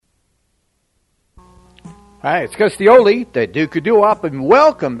Hi, it's Gus D Oldie, the Duke of Doo-Wop, and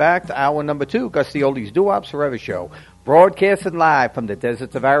welcome back to hour number 2, Gus D Oldie's Doo-Wop Forever Show. Broadcasting live from the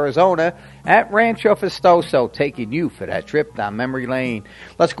deserts of Arizona at Rancho Festoso, taking you for that trip down memory lane.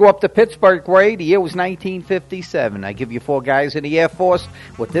 Let's go up to Pittsburgh way. The year was 1957. I give you 4 guys in the Air Force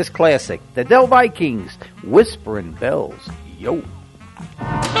with this classic, the Del Vikings, Whispering Bells. Yo.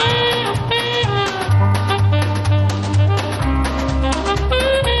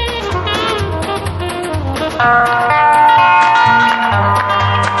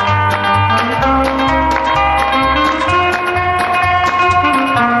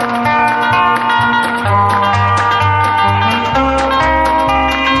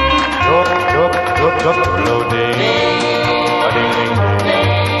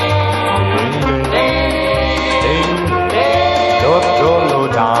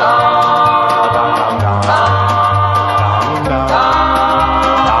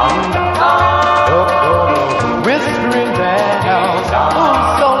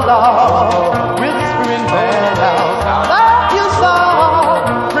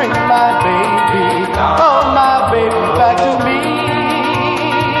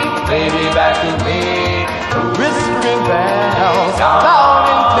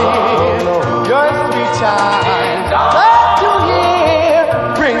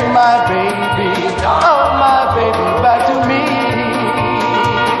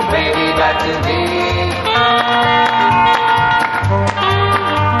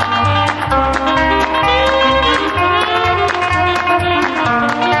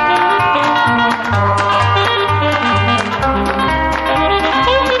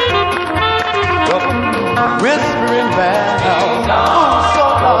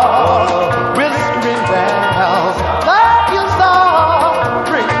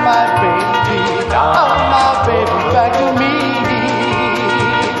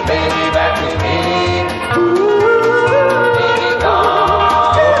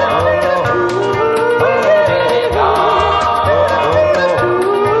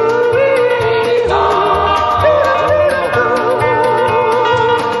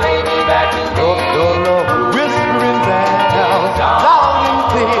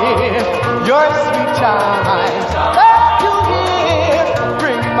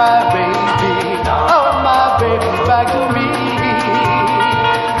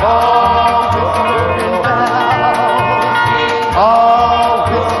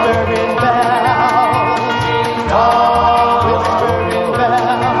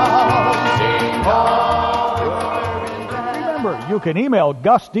 You can email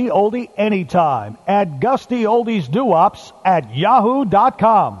Gus D Oldie anytime at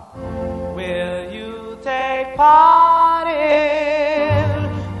GusDOldiesDooWops@yahoo.com. Will you take part in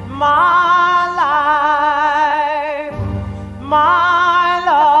my life, my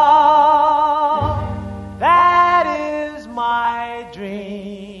love? That is my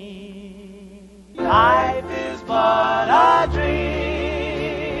dream. Life is but a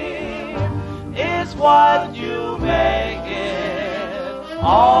dream. It's what you make it.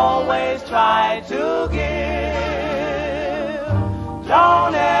 Always try to give.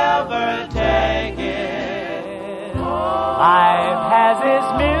 Don't ever take it. Life has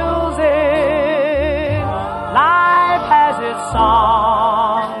its music. Life has its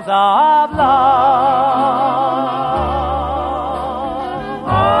songs of love.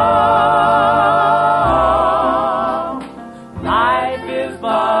 Life is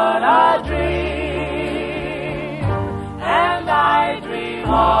but a dream, and I dream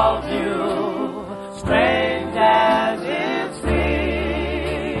of you, strange as it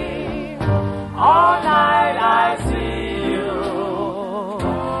seems. All night I see you.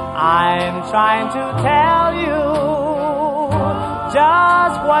 I'm trying to tell you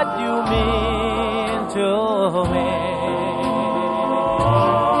just what you mean to me.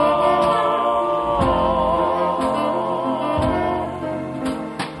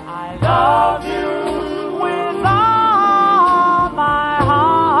 I love you with all my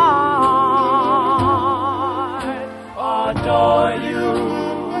heart, adore you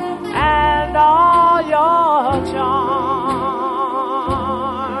and all your charms.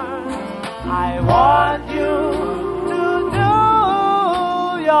 I want you to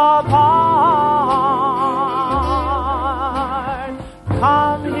do your part.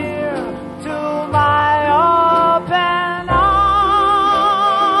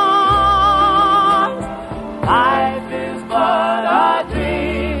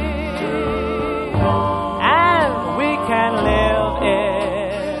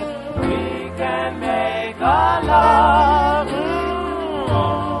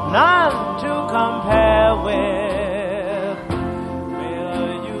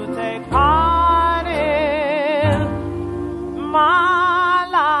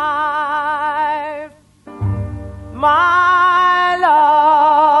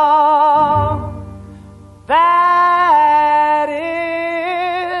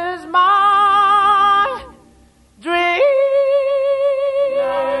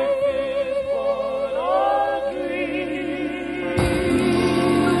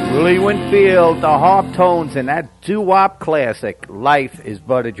 Winfield, the harp tones, and that doo-wop classic, Life is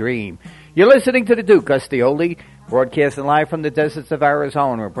But a Dream. You're listening to the Duke, Gus D Oldie, broadcasting live from the deserts of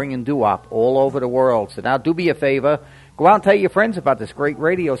Arizona, bringing doo-wop all over the world. So now do me a favor, go out and tell your friends about this great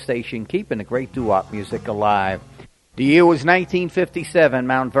radio station, keeping the great doo-wop music alive. The year was 1957,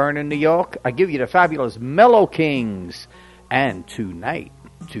 Mount Vernon, New York. I give you the fabulous Mellow Kings, and Tonight.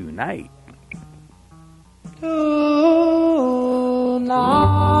 Tonight,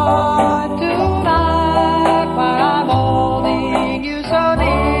 while I'm holding you so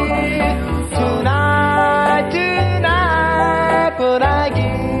near. Tonight, would I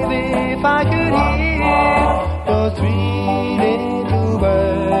give if I could hear those three little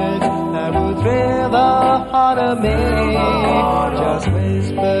words that would thrill the heart of me. Just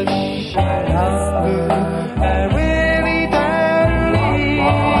whisper, I love you, and we'll eternally.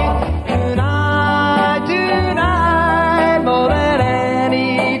 Tonight, more than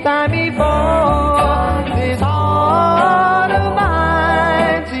any time before, this heart of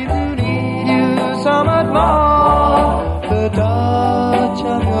mine seems to need you so much more. The touch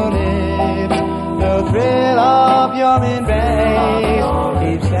of your lips, the thrill of your embrace,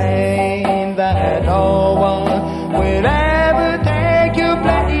 keep saying that no one will ever take your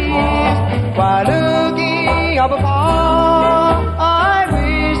place. While looking up above, I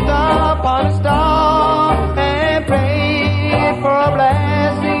wished upon a star and prayed for a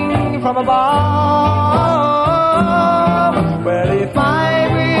blessing from above. Well, if my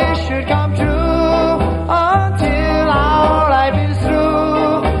wish should come true, until our life is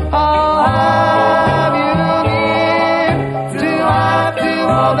through, I'll have you near to laugh, to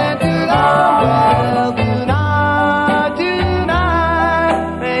hold, and to love. Well,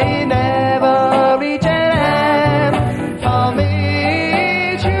 tonight may never reach an end. I'll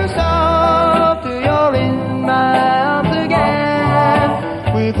meet you so till you're in my arms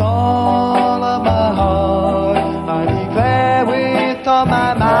again. With all of my heart, I declare with all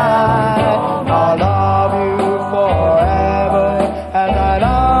my mind, I'll love you forever as I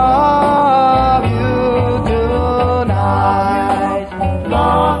love you tonight.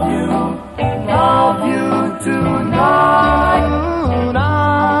 Love you tonight.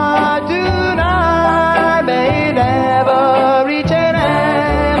 Tonight may never reach an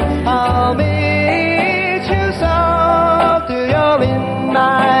end. I'll meet you so till you're in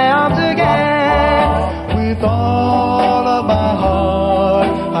my arms again. With all of my heart,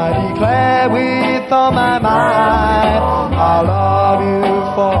 I declare with all my mind, I'll love you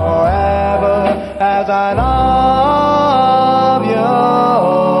forever as I love you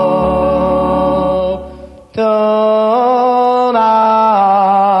tonight.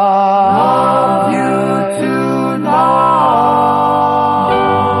 Love you tonight.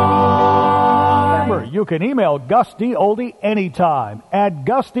 Remember, you can email Gus D Oldie anytime at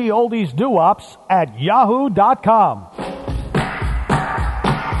gusdoldiesdoops@yahoo.com.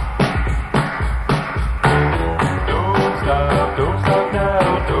 Don't stop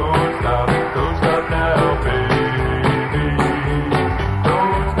now, don't stop now, baby.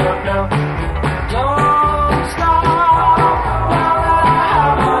 Don't stop now. Don't stop, now that I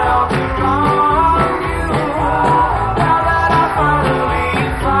have my arms around you, now that I finally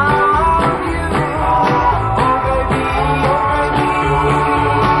found you, oh baby,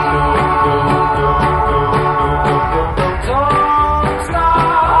 don't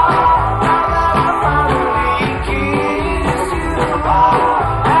stop, now that I finally kiss you,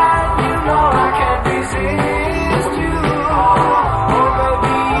 and you know I can't resist you, oh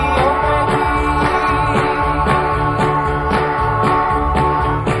baby,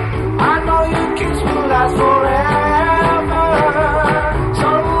 I know your kiss will last forever, so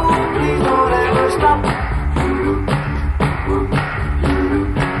please don't ever stop.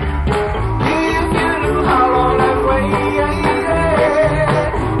 If you knew how long I've waited,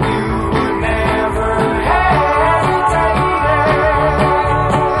 you would never hesitate.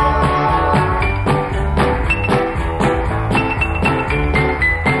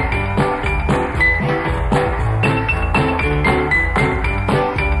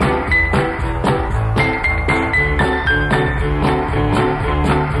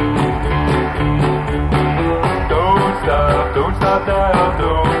 Don't stop now,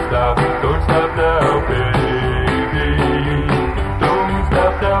 don't stop now, baby. Don't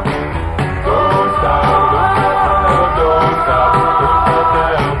stop now, don't stop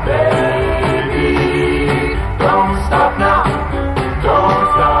now, baby. Don't stop now, don't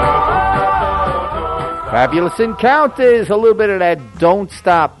stop now. Fabulous Encounters, a little bit of that Don't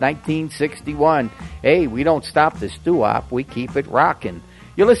Stop, 1961. Hey, we don't stop this doo-wop, we keep it rocking.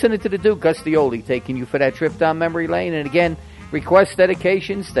 You're listening to the Duke, Gus D Oldie, taking you for that trip down memory lane. And again, Request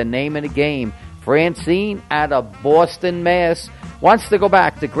dedications, the name of the game. Francine out of Boston, Mass. Wants to go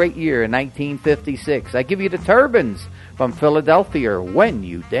back to great year 1956. I give you the Turbans from Philadelphia, When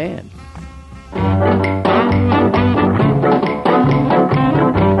You Dance.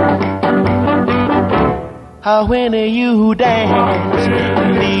 When you dance,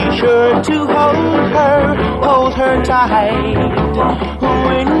 be sure to hold her tight.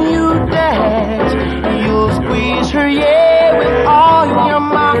 When you dance, you'll squeeze her, yeah, with all your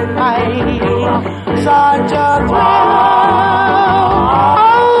might. Such a thrill,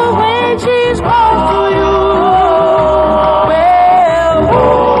 oh, when she's close to you. Well,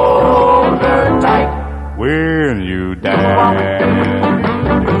 hold her tight. When you dance.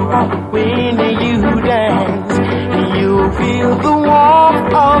 When you dance, you feel the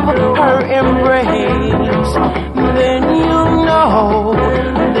warmth of her embrace. Then you know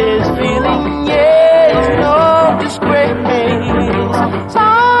this feeling, yes, no disgrace.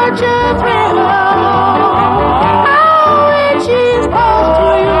 Such a thrill, oh, when she's close to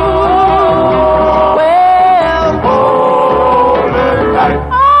you. Well, hold her tight.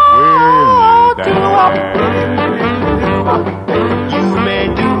 You may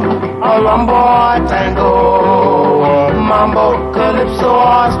do a rumbo, tango, mambo, calypso,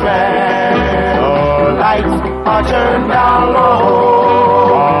 or strand. Lights are turned down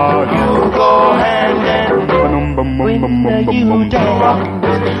low. You go hand in when you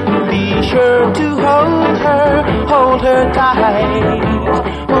dance. Be sure to hold her tight.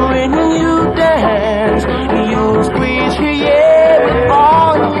 When you dance, you'll squeeze her, yeah, with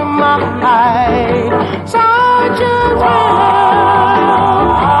all your might. Such a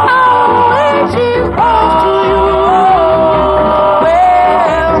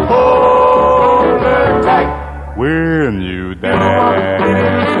when you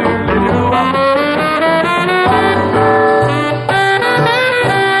dance.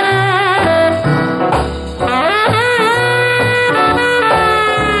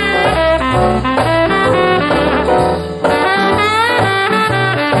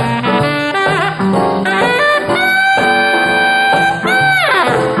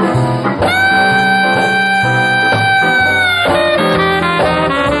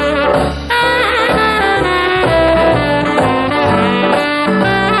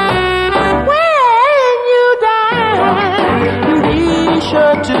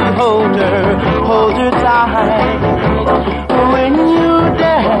 hold her tight. When you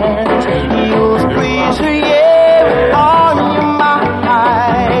dance, you'll squeeze her, yeah, with all your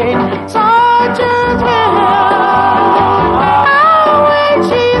might. Such a thrill, oh, when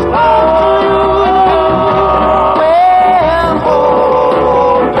she's close to you. Well,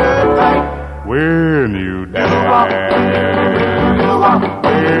 hold her tight. When you dance.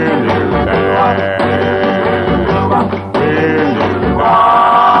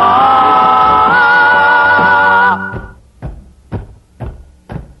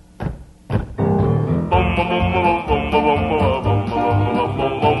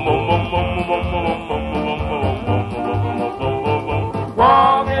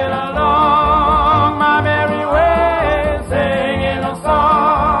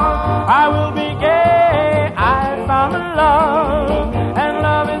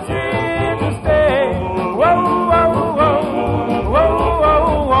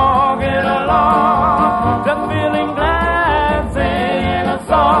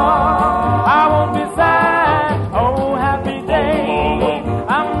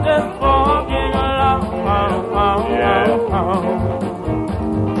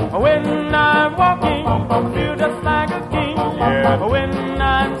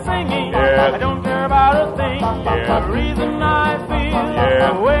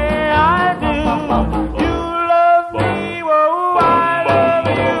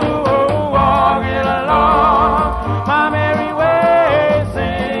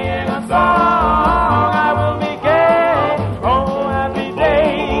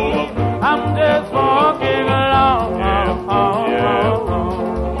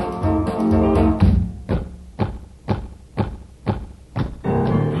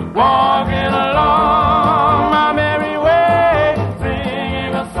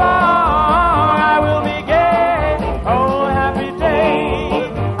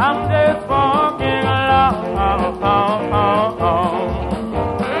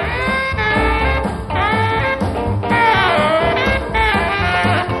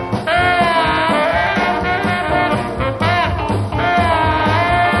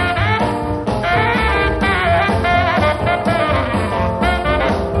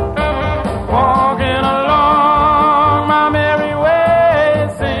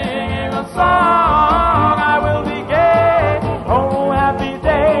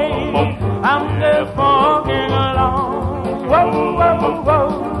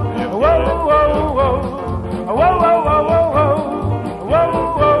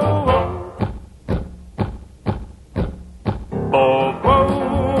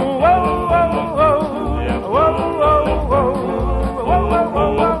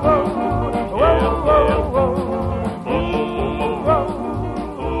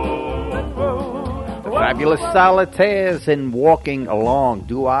 Fabulous Solitaires and Walking Along.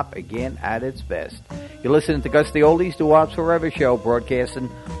 Doo-wop again at its best. You're listening to Gus D Oldie's Doo-Wops Forever show, broadcasting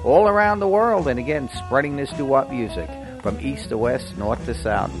all around the world, and again, spreading this doo-wop music from east to west, north to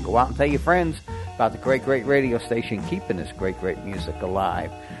south. And go out and tell your friends about the great, great radio station keeping this great, great music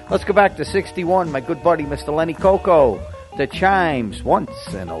alive. Let's go back to 61, my good buddy, Mr. Lenny Coco. The Chimes,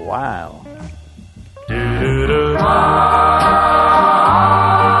 Once in a While.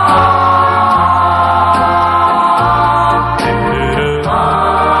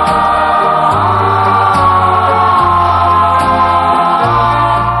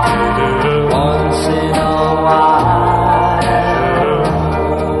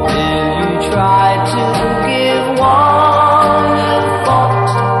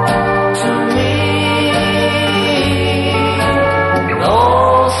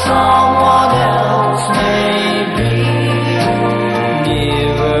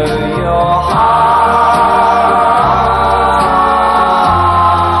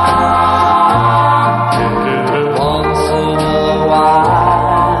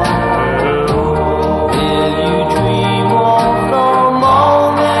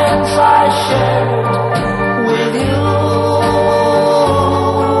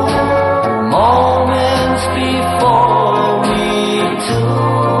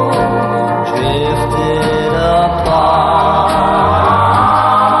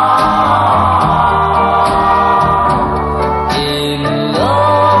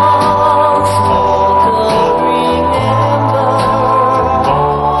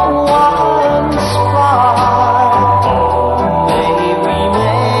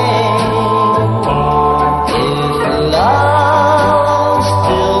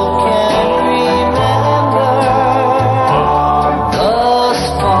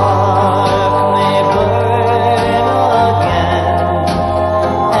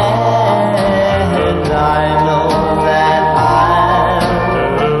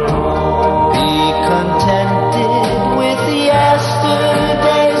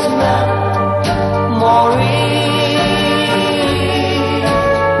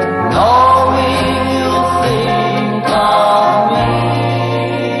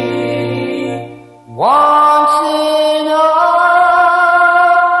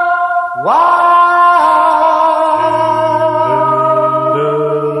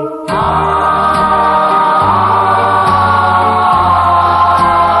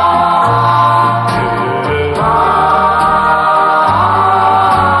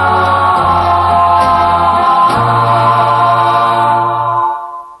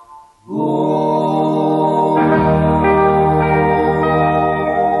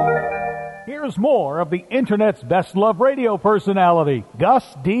 The Internet's best love radio personality, Gus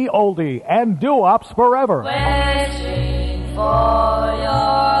D Oldie, and Doo-Wops Forever. Wishing for your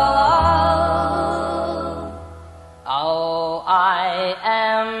love. Oh, I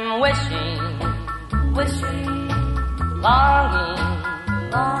am wishing, longing,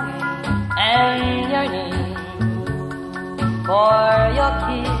 and yearning for your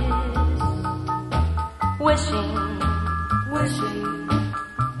kiss. Wishing,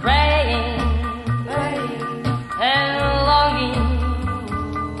 praying, and longing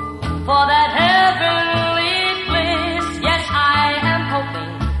for that heavenly bliss. Yes, I am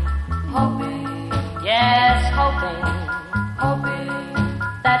hoping, yes, hoping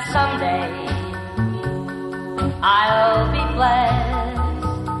that someday I'll be blessed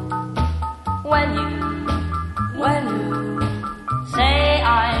when you say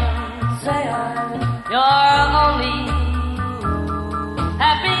I'm your only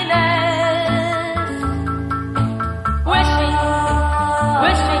happiness.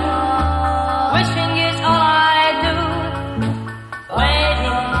 Wishing is all I do.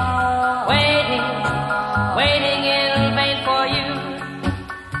 Waiting in vain for you.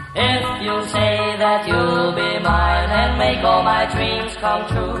 If you say that you'll be mine and make all my dreams come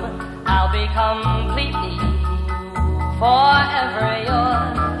true, I'll be completely, forever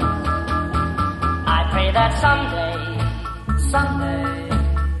yours. I pray that someday,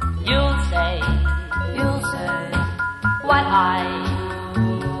 you'll say what I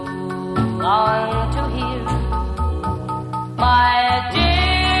long to hear, my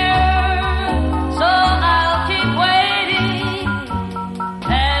dear. So I'll keep waiting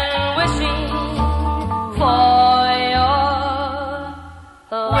and wishing for your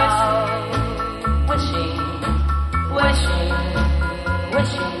love.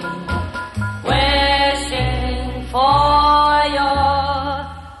 Wishing for your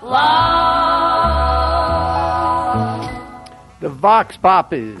love. The Vox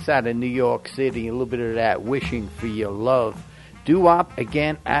Poppers out of New York City, a little bit of that Wishing for Your Love. Doo-wop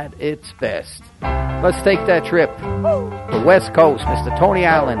again at its best. Let's take that trip. The West Coast, Mr. Tony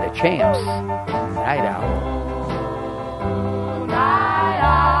Island, the Champs. Night Owl.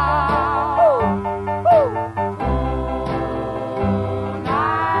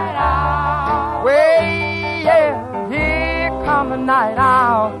 A night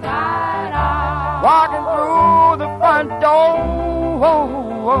owl, walking through the front door.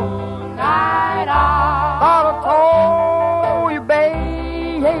 Night owl, thought I told you,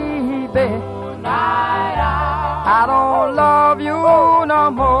 baby, night owl, I don't love you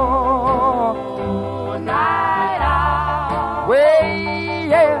no more. Night owl, wait,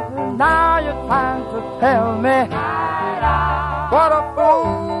 yeah, now you're trying to tell me, night owl, what a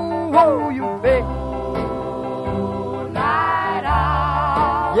fool you be.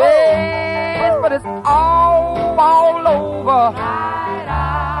 Yes, but it's all over.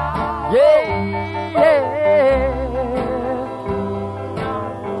 Yeah,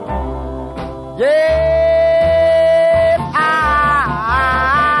 yes, I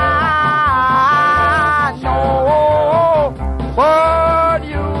know what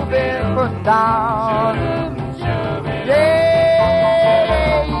you've been put down. Yeah,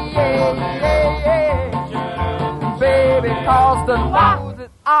 baby, 'cause the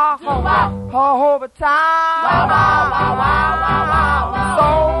over time, so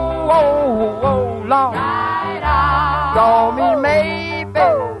long, don't mean maybe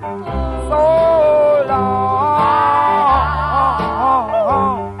so long.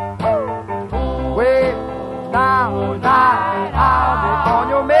 Wait now, night, I'll be on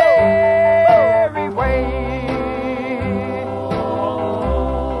your merry way.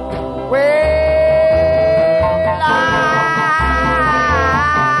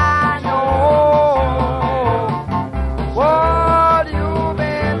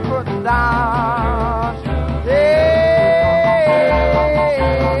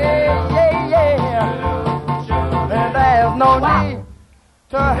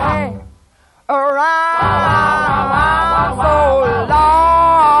 To hang around so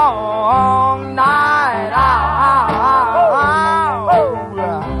long, night owl,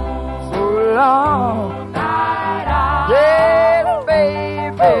 so long, night owl. Yes,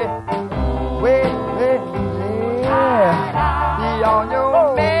 baby, wait, yeah, be on your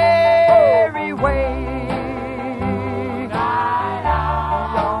merry way, night owl,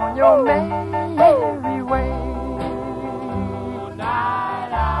 be on your merry way.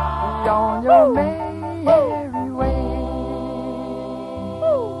 On your merry way.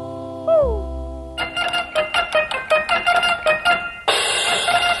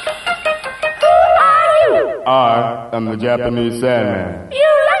 Who are you? I am the Japanese Sandman. You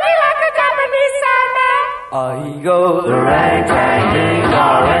looking like a Japanese Sandman. He goes rang-tang,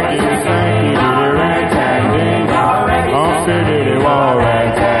 ding-dong, ranky-stanky, rang-tang, ding-dong, ranky-stanky,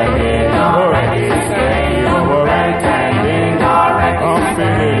 rang-tang, ding-dong, ranky-stanky, rang-tang, ding-dong,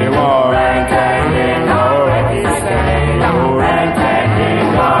 ranky-stanky, rang-tang, ding-dong, ranky-stanky, rang-tang,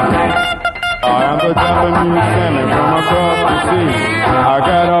 ding-dong, I am the Japanese Sandman from across the sea. I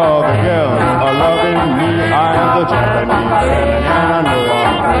got all the girls are loving me. I am the Japanese Sandman and I know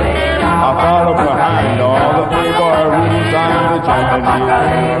I'm great. I follow behind all the playboy rules. I am the Japanese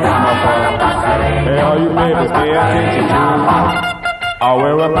Sandman from across the sea. Hey, all you babies, pay attention to me. I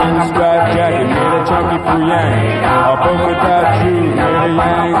wear a pinstripe jacket, made a chunky Puyang. A polka dot shoes, made a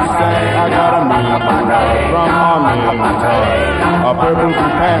yang stank. I got a mean from Armin toy. A purple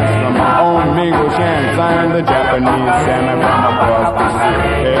blue pants from my own Mingo Shanks. I am the Japanese Sandman from across the sea.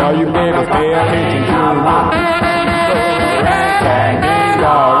 Hey, all you babies, pay attention to me. Rag-tag,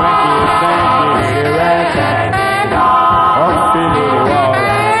 ding-dong, ranky-stanky, rag-tag, ding-dong. Oh, feel-it-all,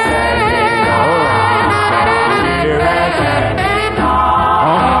 rag-tag, ding-dong, ranky-stanky, rag-tag.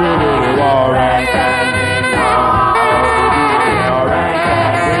 I'm pretty well rag-tag, ding-dong.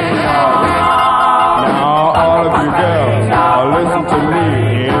 Now all of you girls, listen to me.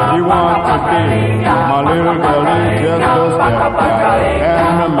 If you want to be my little girlie, just go step back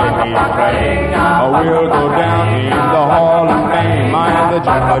and make me afraid. I will go down in the Hall of Fame. I am the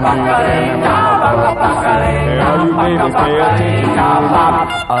Japanese Sandman. Hey, all you babies, pay attention to me.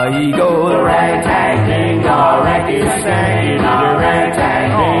 He goes rag-tag, ding-dong, ranky-stanky, rag-tag,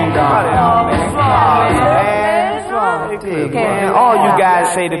 ding-dong. Can all you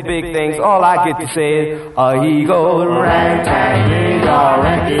guys say the big things? All I get to say is, he goes rag-tag, ding-dong,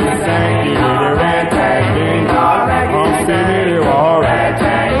 ranky-stanky, rag-tag, ding-dong, ranky-stanky,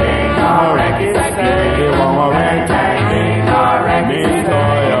 rag-tag, ding-dong, ranky-stanky, rag-tag, ding-dong,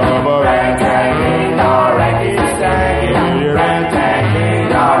 ranky-stanky, rag-tag, ding-dong, ranky-stanky, rag-tag,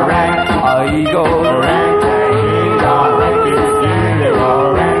 ding-dong, rag. He goes rag-tag, ding-dong, ranky-stanky,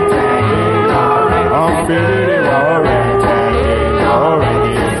 rag-tag, ding-dong,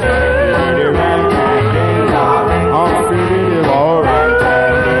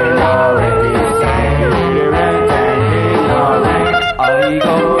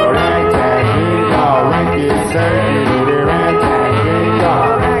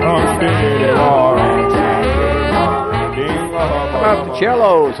 the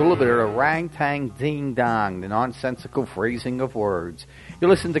cellos, a little bit of the rang-tang ding-dong, the nonsensical phrasing of words. You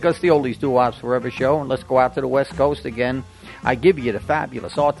listen to Gus D Oldie's Doo-Wops Forever show, and let's go out to the West Coast again. I give you the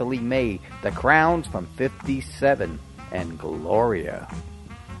fabulous Arthur Lee May, The Crowns from 57, and Gloria.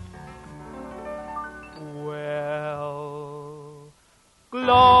 Well,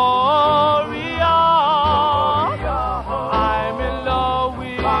 Gloria, I'm in love with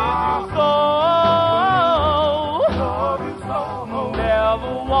you so,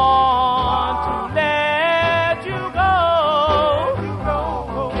 never want to let you go.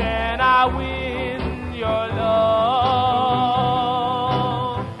 Can I win your love?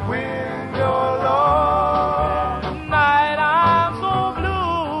 Win your love. Tonight I'm so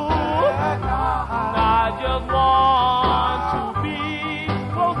blue, I just want to be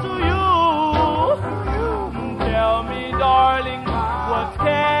close to you. Tell me, darling, what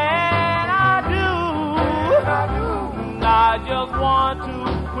can I do? I just want to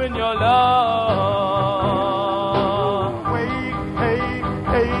win your love. Wait, hey,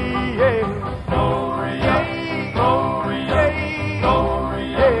 hey, hey. Gloria, Gloria,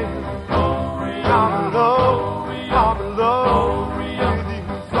 Gloria, Gloria. I'm in love with you. Gloria,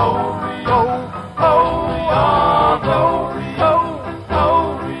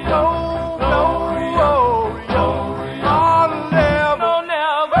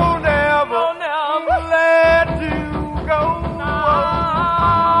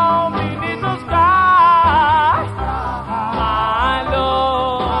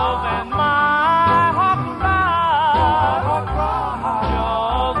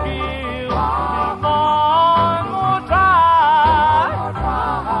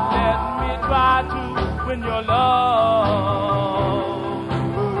 win your love.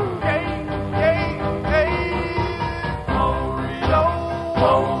 Hey, hey, hey. Oreo,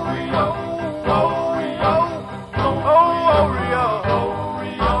 Oreo, Oreo, Oreo,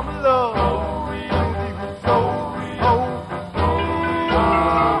 Oreo, love. Oreo, Oreo,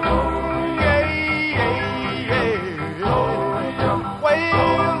 yeah, yeah, yeah.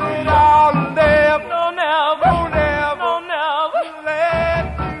 Well, it all never, no, never, never, never let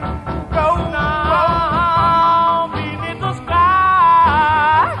you go now. Beneath the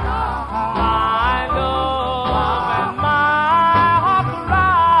sky, my love and my heart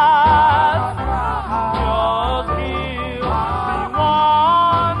cries. Just give me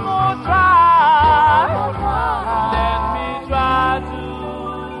one more try. Let me try to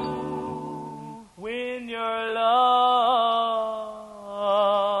win your love.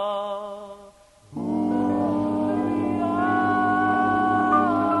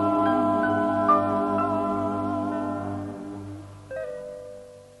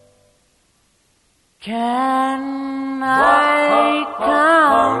 Can I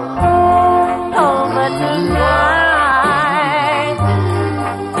come over tonight?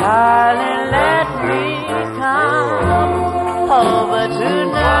 Darling, let me come over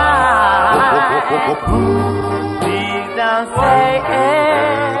tonight. Please don't say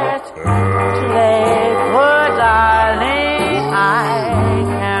it's too late, for darling, I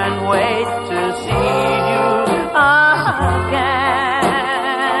can't wait to see you again.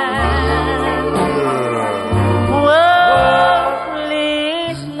 Whoa,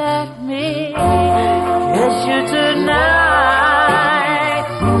 please let me kiss you tonight.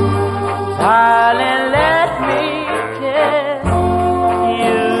 Darling, let me kiss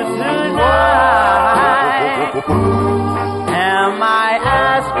you tonight. Am I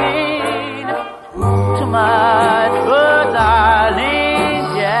asking too much? Oh, darling,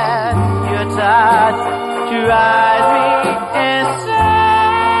 yes, your touch drives me insane.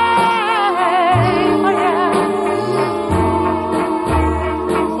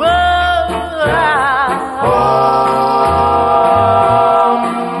 Oh, yeah.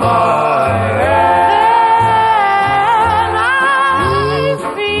 Then I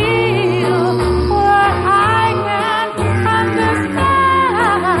feel what I can understand.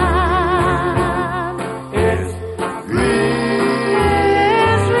 It's real,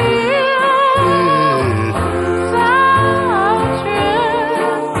 so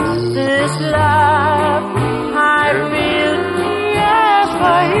true. This love I feel, yes,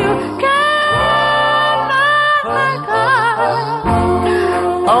 for you. Can I come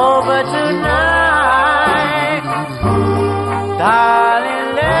over tonight? Darling,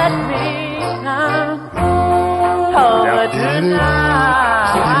 let me come over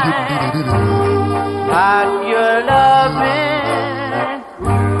tonight. Got your loving,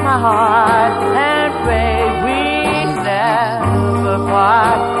 my heart, and pray we never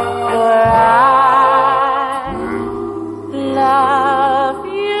part. For I love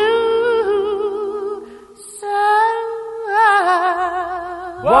you so.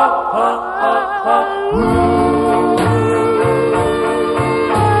 Laura's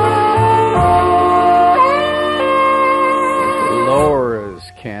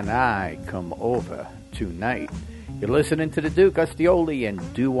Can I Come Over Tonight? You're listening to the Duke, Gus D Oldie, and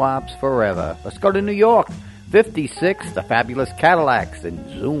Doo-Wops Forever. Let's go to New York. 56, the Fabulous Cadillacs, and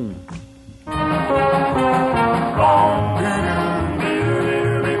Zoom.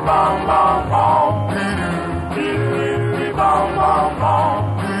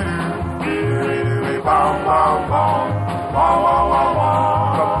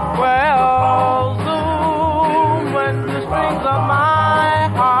 Well, Zoom, when the strings of my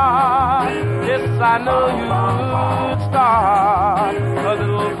heart, yes, I know you would start a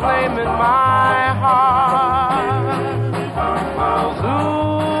little flame in my heart.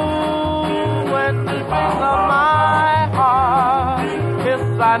 Zoom, when the strings of my heart,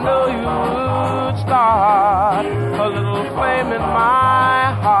 yes, I know you would start a little flame in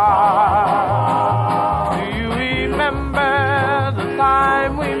my heart. Do you remember the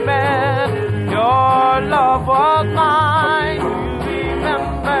time we met? Your love was mine. Do you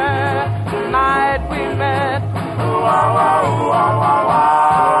remember the night we met?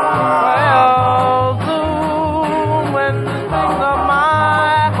 Well, Zoom, when the strings of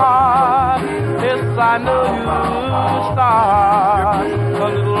my heart, yes, I know you start a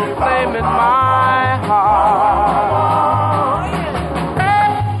little flame in my heart.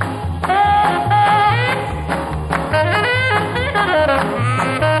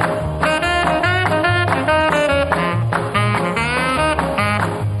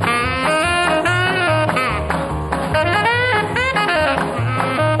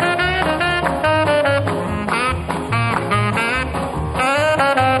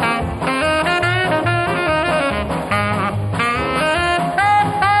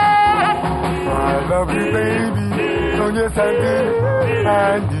 Yes, I did.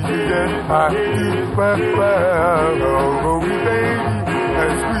 And you get my deep well, oh, baby,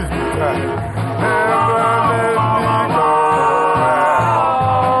 and squeeze me tight. Never let me go.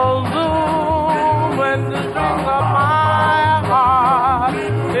 Zoom, when the strings of my heart,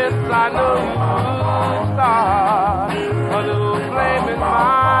 yes, I know you would start a little flame in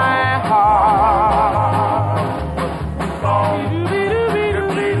my heart.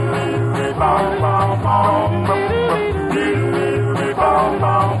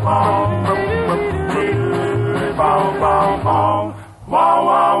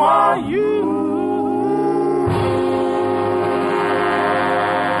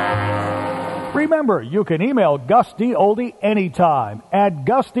 Remember, you can email Gus D Oldie anytime at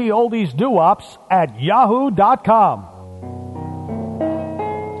gusdoldiesdoops@yahoo.com.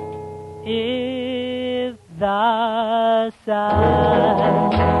 If the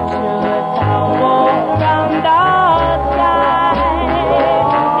sun should tumble around the sky,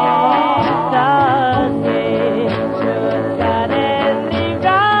 and the sea should suddenly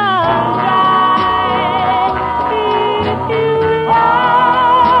run dry, if you love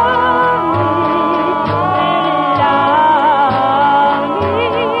me,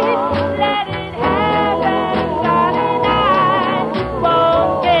 let it happen, darling, I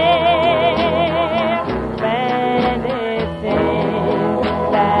won't care when it seems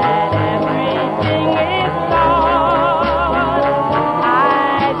that everything is lost. I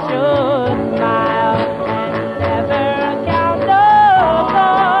should smile and never count the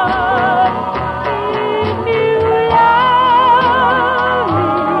cost. If you love me,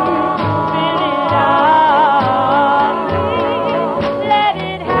 really love me, let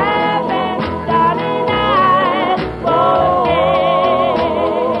it happen, darling, I won't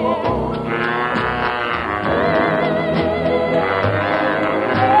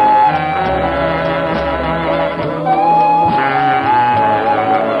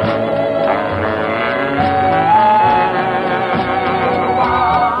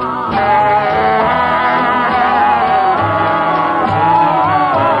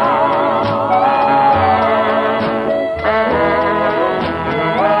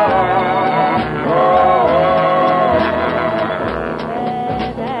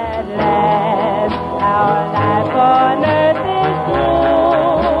At last, our life on earth is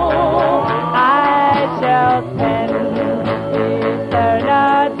through. I shall spend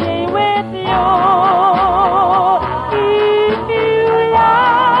eternity with you. If you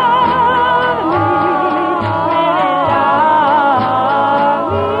love me, really love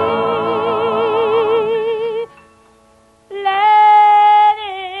me, let it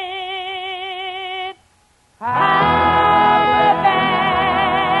happen,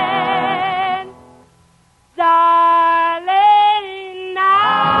 darling, I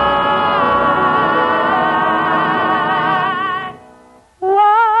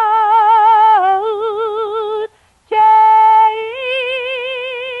won't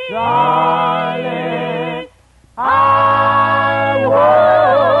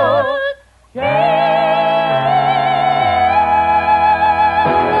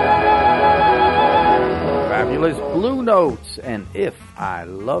fabulous Blue Notes and If I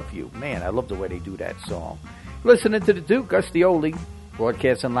Love You. Man, I love the way they do that song. Listening to the Duke, Gus D Oldie,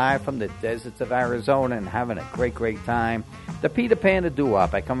 broadcasting live from the deserts of Arizona and having a great, great time. The Peter Pan of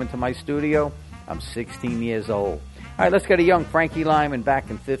doo-wop. I come into my studio, I'm 16 years old. All right, let's get a young Frankie Lyman back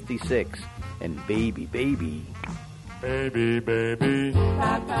in 56. And Baby, Baby. Baby, baby. Baby,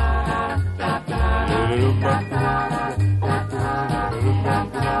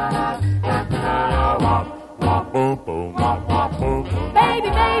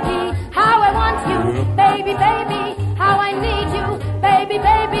 baby, how I want you. Baby, baby, how I need you. Baby,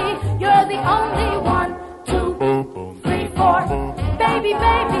 baby, you're the only one. 2, 3, 4. Baby,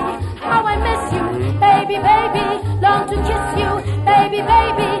 baby, how I miss you. Baby, baby, long to kiss you. Baby,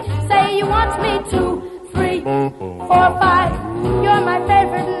 baby, say you want me. 2, 3, 4, 5. You're my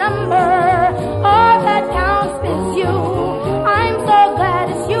favorite number. All that counts is you. I'm so glad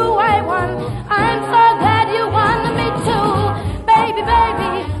it's you I won. I'm so glad you won me too. Baby,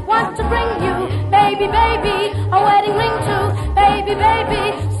 baby, want to bring you. Baby, baby, a wedding ring too. Baby,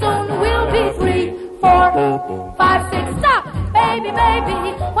 baby, soon we'll be 3, 4, 5, 6. Stop! Baby, baby,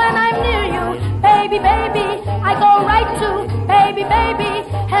 when I'm near you. Baby, baby, I go right to. Baby, baby,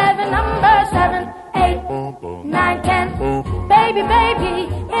 heaven number 7, 8, 9, 10. Baby, baby,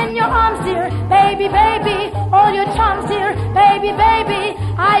 in your arms, dear. Baby, baby, all your charms, dear. Baby, baby,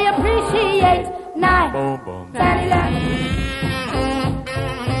 I appreciate 9, 10, 11.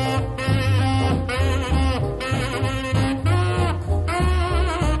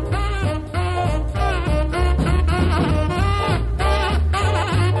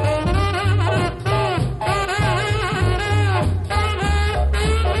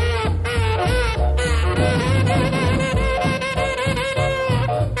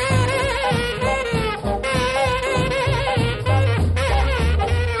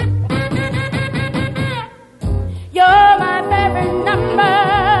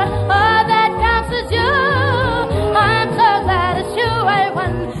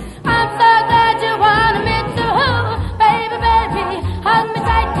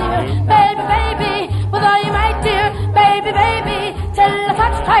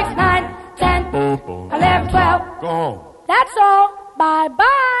 That's all.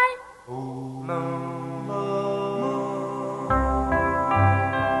 Bye-bye.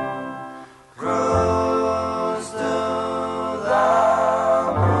 Cruise to the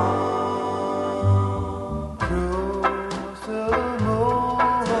moon. Cruise to the moon.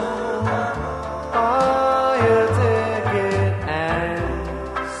 Buy your ticket and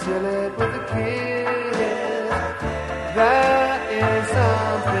seal it with a kiss. That is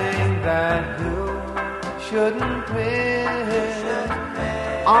something that you shouldn't miss.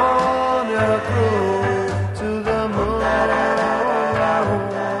 On a cruise to the moon.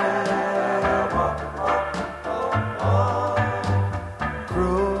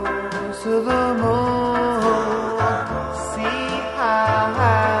 Cruise to the moon. See how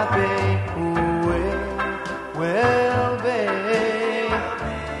happy we'll be.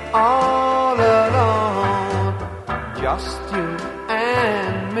 All alone, just you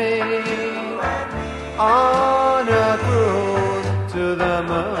and me. On a cruise to the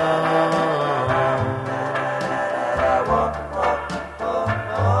moon.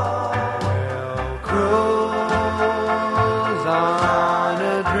 We'll cruise on a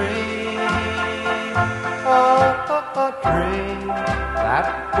dream, a dream that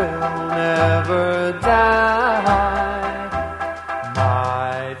will never die.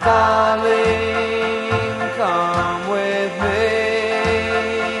 My darling, come with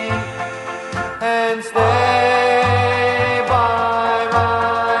me and stay by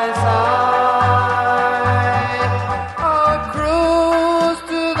my side. A cruise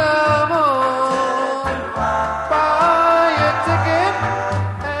to the moon. Buy a ticket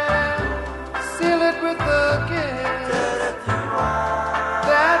and seal it with a kiss.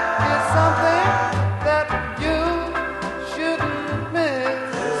 That is something that you shouldn't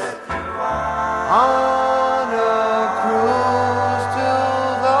miss. On a cruise to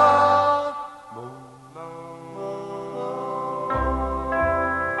the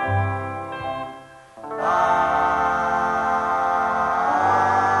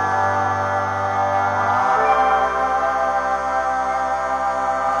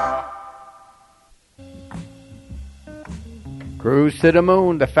Cruise to the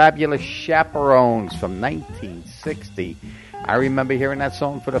Moon, the Fabulous Chaperones from 1960. I remember hearing that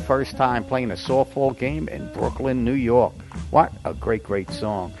song for the first time playing a softball game in Brooklyn, New York. What a great, great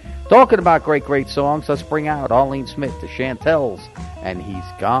song. Talking about great, great songs, let's bring out Arlene Smith, the Chantels, and He's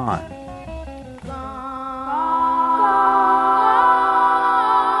Gone.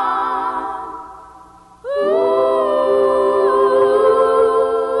 Ooh.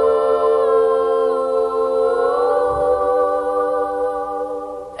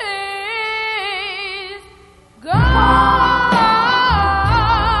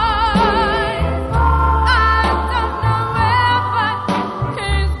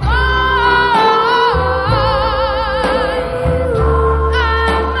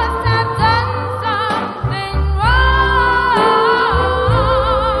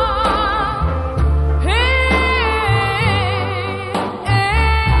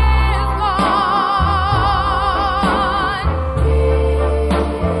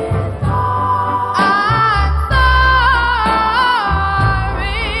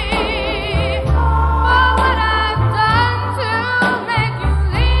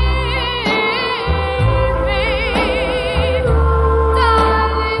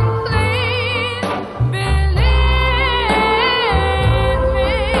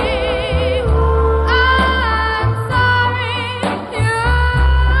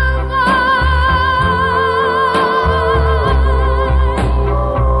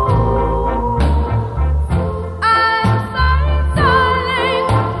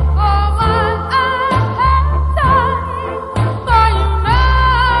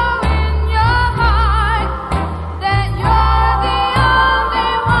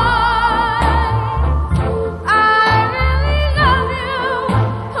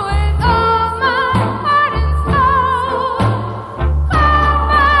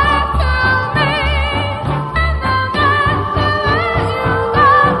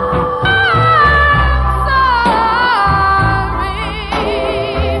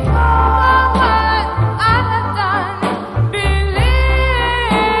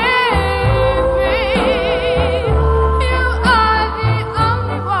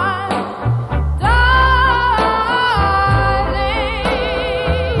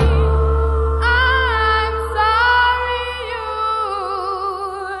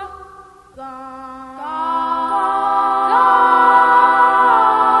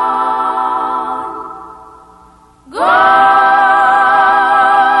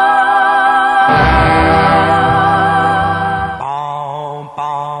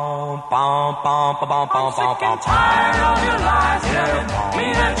 I'm sick and tired of your lies telling me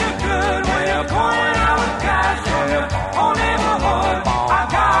that you're good when you're going out with guys from your own neighborhood. I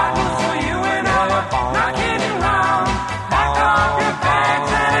got news for you and I'm not kidding around. Pack up your bags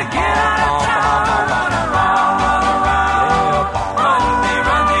and get out of town. Run around, run around. Run me,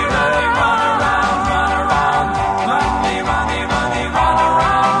 run me, run me, run around, run around. Run me, run me, run me, run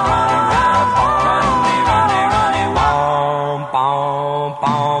around, run around. Run me, run me, run me, bom, bom,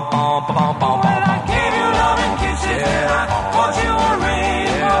 bom, bom, bom, bom, bom. I gave you love and kisses and I bought you a ring.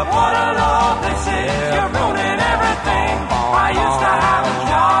 But what a love this is, you're ruining everything. I used to have a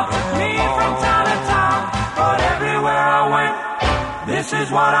job, took me from town to town, but everywhere I went, this is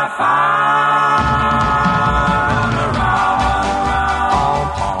what I found. Run around, run around.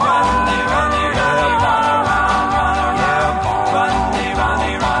 Run me, run me, run me, run around, run around. Run me, run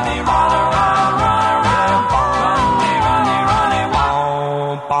me, run me, run around, run around. Run me, run me, run me,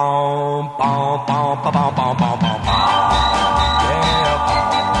 bom, bom, bom, bom, bom, bom, bom, bom, bom.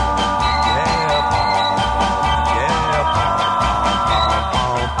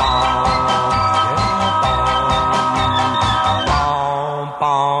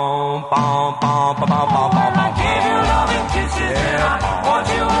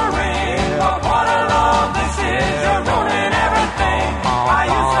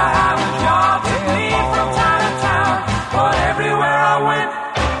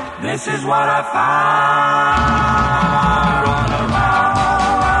 This is what I found. Run around,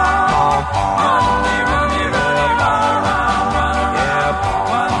 run me, run me, run me, run around, run around.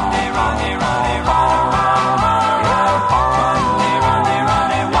 Run me, run me, run me, run around, run around. Run me, run me,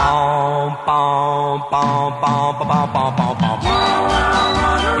 run me, bom, bom, bom, bom, bom, bom, bom, bom, bom. Run around,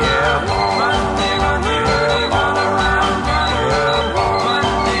 run around. Run me, run me, run me, run around, run around.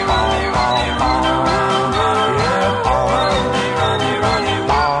 Run me, run me, run me, run around, run around. Run me, run me, run me,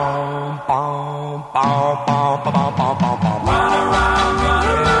 bom. Run around, run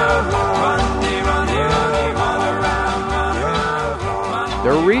around, run me, run me, run me, run around, run around.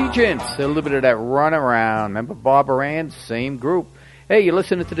 The Regents, a little bit of that run around. Remember Barbara Ann? Same group. Hey, you're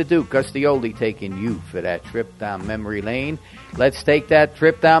listening to the Duke, Gus D Oldie, taking you for that trip down memory lane. Let's take that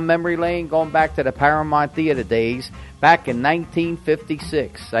trip down memory lane, going back to the Paramount Theater days, back in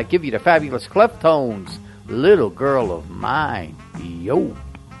 1956. I give you the fabulous Cleftones, Little Girl of Mine. Yo.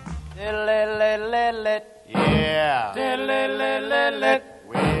 Yeah.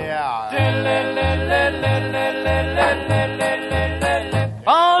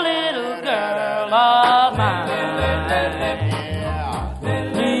 Oh, little girl of mine,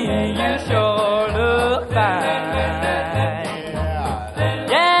 you sure look fine.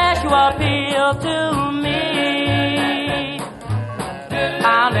 Yes, you appeal to me.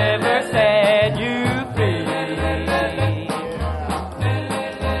 I'll never set you free.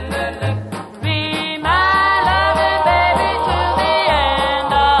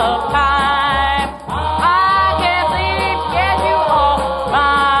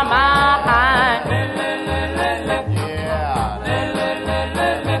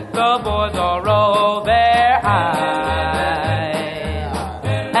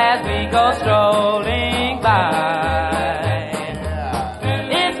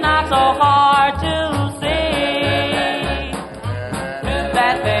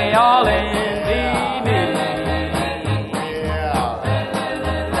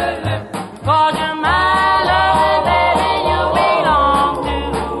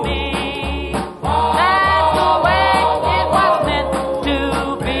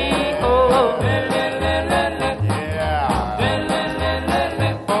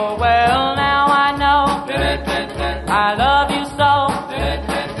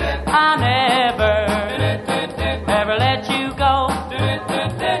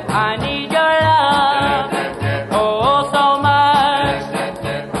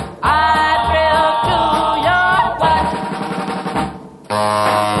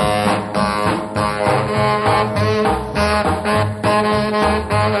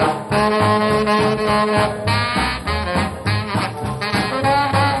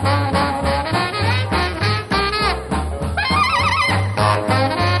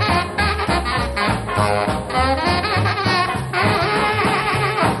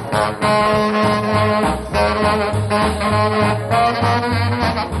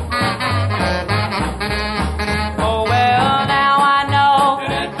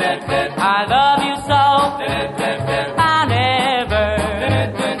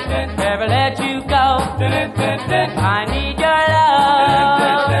 I need your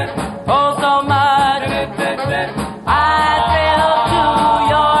love, oh so much. I thrill to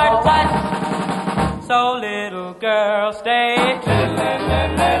your touch. So little girl, stay true.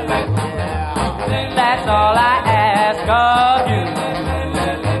 That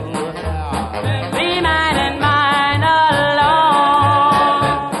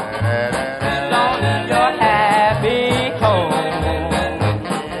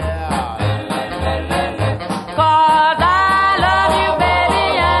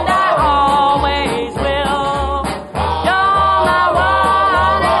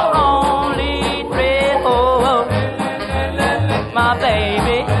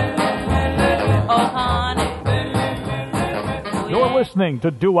listening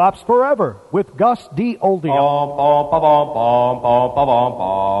to Doo-Wops Forever with Gus D Oldie.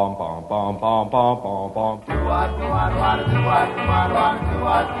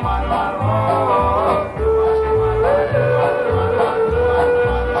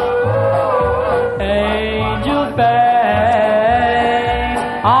 Angel face,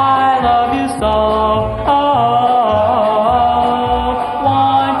 I love you so.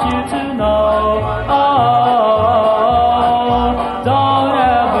 Want you to know. Don't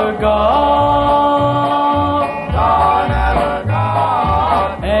ever go. Don't ever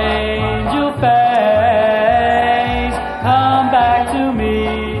go. Angel face, come back to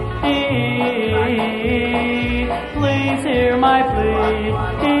me. Please hear my plea.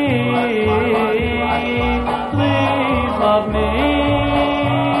 Please love me.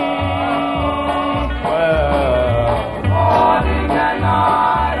 Well, morning and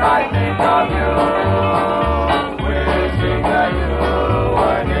night I think of you, wishing that you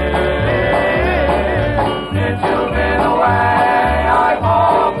were near. Since you've been away, I've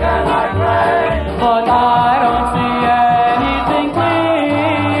hoped and I prayed, but I don't see anything clear.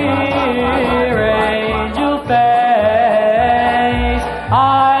 Angel face, I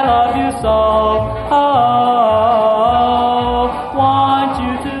love you so. Want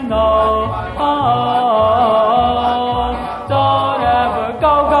you to know. Don't ever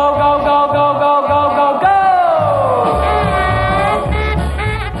go, go, go, go, go, go, go, go, go.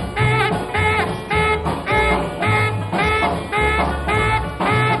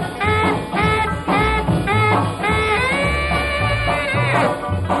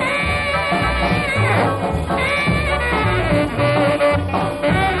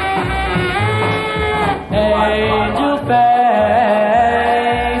 Angel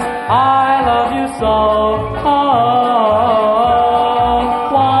face, I love you so.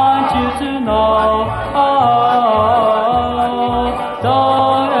 Want you to know.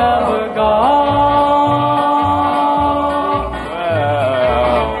 Don't ever go.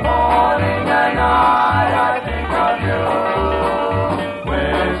 Well, morning and night I think of you,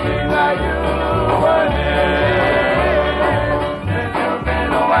 wishing that you were near. Since you've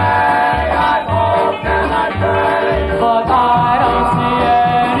been away, I've hoped and I prayed, but I don't see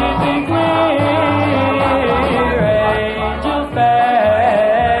anything clear. Angel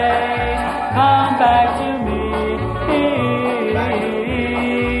face, come back to me.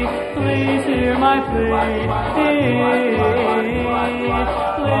 Please hear my plea.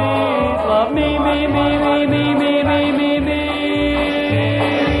 Please love me, me, me, me, me, me, me, me, me.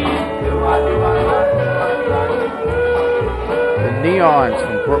 The Neons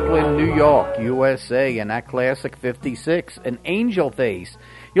from Brooklyn, New York, USA, and that classic 56, An Angel Face.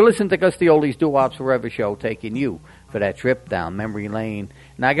 You listen to Gus D Oldie's Doo-Wops Forever show, taking you for that trip down memory lane.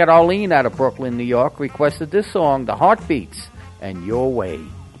 And I got Arlene out of Brooklyn, New York, requested this song, The Heartbeats and Your Way.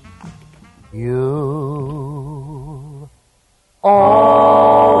 You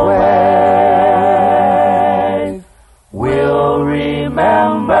always will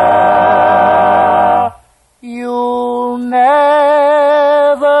remember. You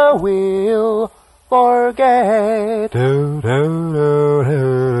never will forget the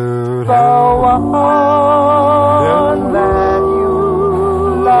one that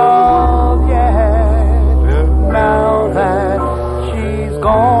you love, yet now that she's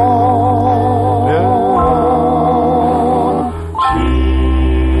gone,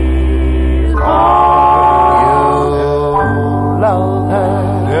 she's gone. You love her,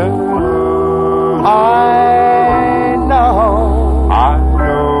 I know.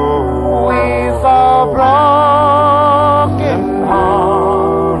 With a broken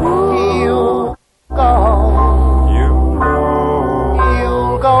heart, you'll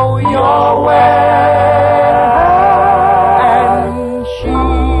go your way, and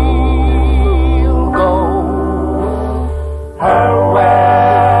she'll go her way.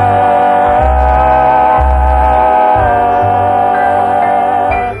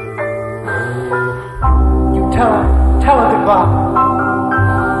 You tell her goodbye.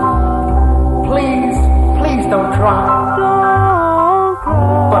 Please don't cry.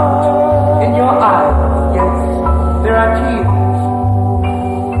 But in your eyes, yes, there are tears.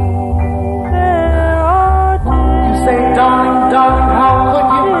 You say, darling, how could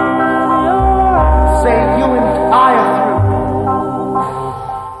you? Say you and I are through.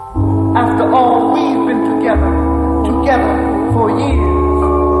 After all, we've been together for years.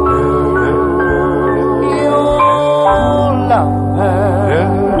 You love her.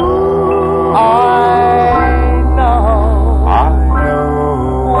 I know.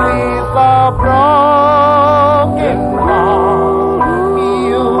 With a broken heart,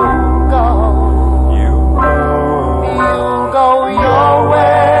 you go your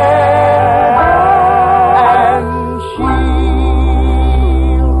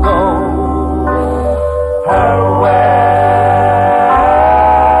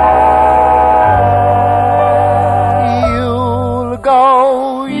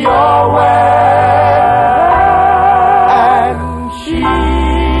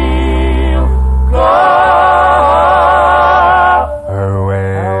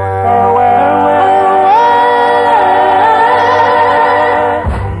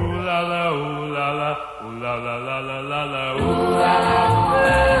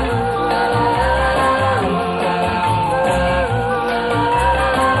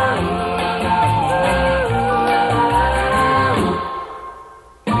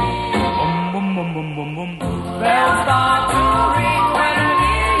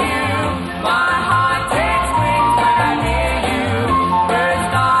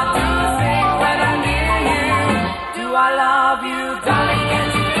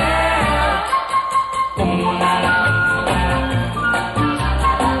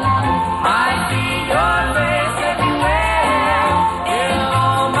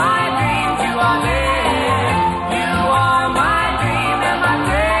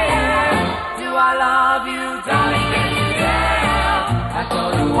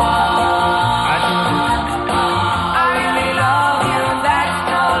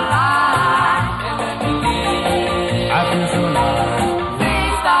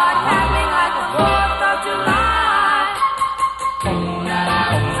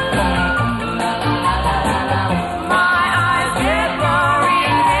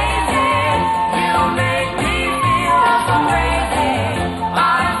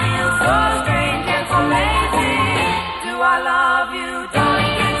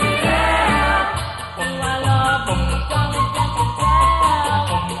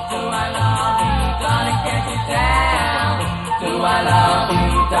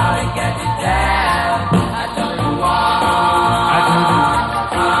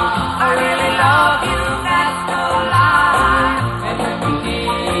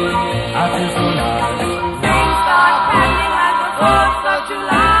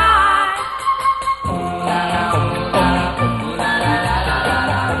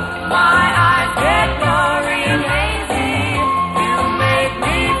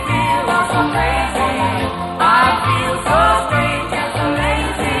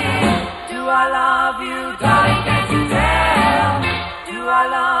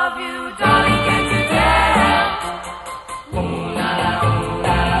love you, darling, can't you tell? Ooh la la, ooh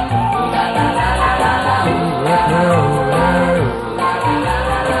la la, ooh la la la la la la, ooh la la, ooh la la, ooh la la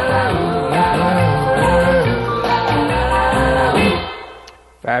la la la, ooh la la.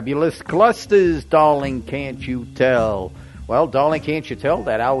 Fabulous clusters, darling, can't you tell? Well, darling, can't you tell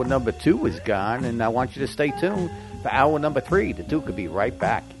that hour number 2 is gone, and I want you to stay tuned for hour number 3. The 2 could be right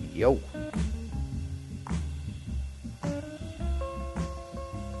back. Yo.